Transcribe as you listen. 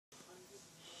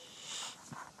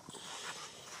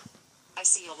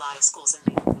a lot of schools in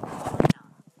Beijing, China.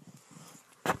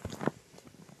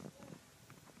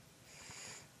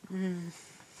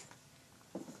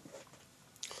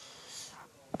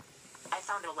 I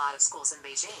found a lot of schools in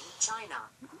Beijing, China.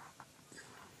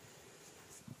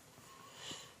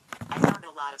 I found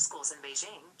a lot of schools in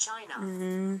Beijing,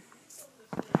 China.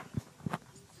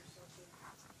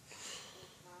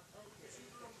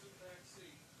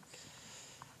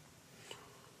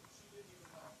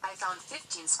 I found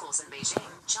 15 schools in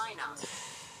Beijing, China.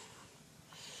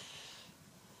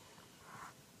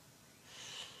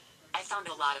 I found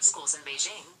a lot of schools in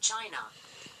Beijing, China.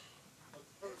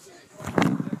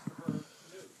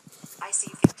 I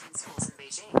see 15 schools in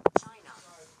Beijing, China.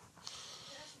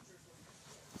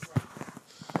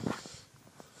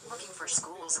 Looking for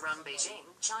schools around Beijing,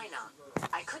 China.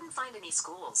 I couldn't find any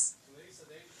schools.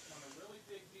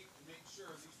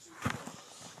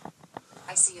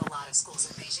 I see a lot of schools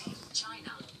in Beijing,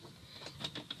 China.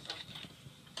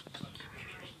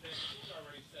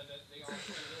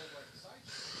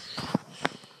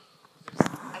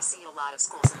 I see a lot of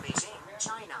schools in Beijing,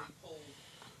 China.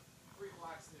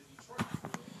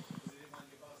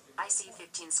 I see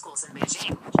 15 schools in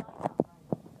Beijing, China.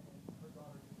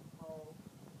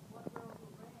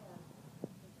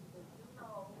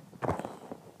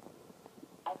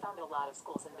 I found a lot of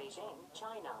schools in Beijing,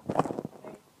 China.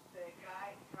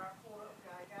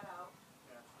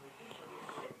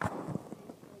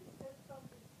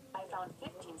 I found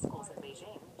 15 schools in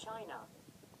Beijing, China.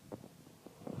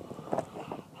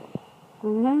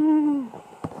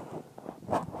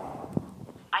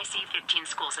 I see 15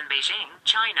 schools in Beijing,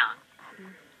 China.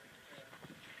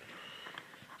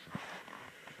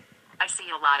 I see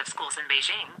a lot of schools in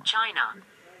Beijing, China.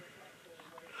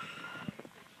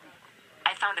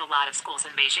 I found a lot of schools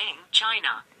in Beijing,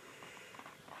 China.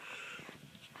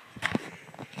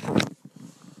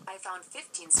 I found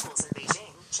 15 schools in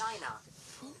Beijing, China.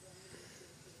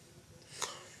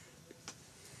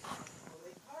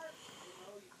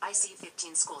 I see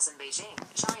 15 schools in Beijing,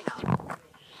 China.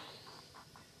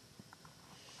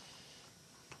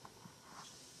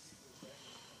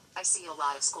 I see a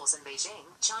lot of schools in Beijing,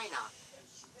 China.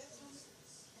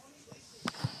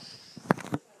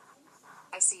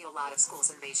 I see a lot of schools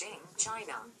in Beijing,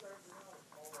 China.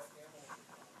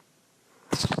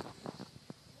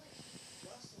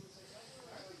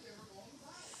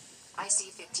 I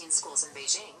see 15 schools in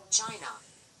Beijing, China.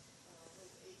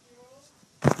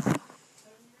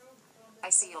 I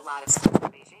see a lot of schools in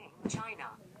Beijing,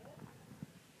 China.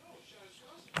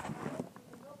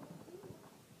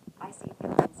 I see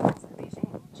 15 schools in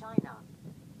Beijing, China.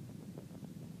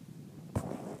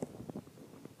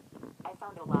 I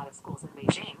found a lot of schools in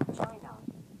Beijing, China.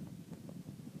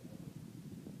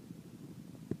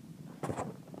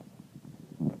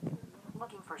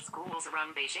 Looking for schools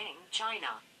around Beijing,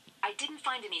 China. I didn't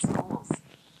find any schools.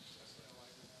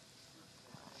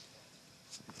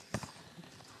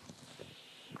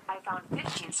 I found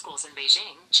 15 schools in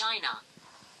Beijing, China.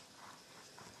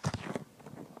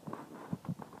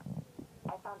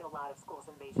 I found a lot of schools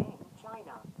in Beijing,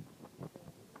 China.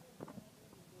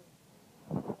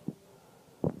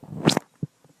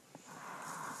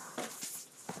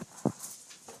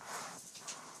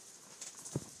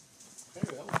 Hey,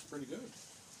 that looks pretty good.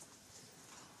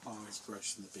 Always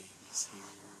brushing the baby's hair.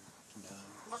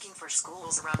 No. Looking for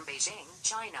schools around Beijing,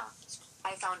 China.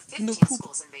 I found 15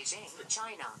 schools in Beijing,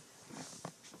 China.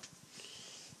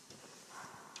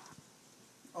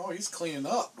 Oh, he's cleaning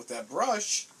up with that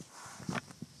brush.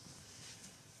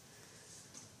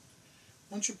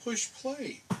 Why don't you push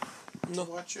play? No.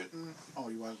 Watch it and... Oh,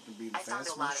 you want it to be the I found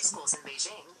fast a lot of motion? schools in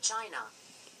Beijing, China.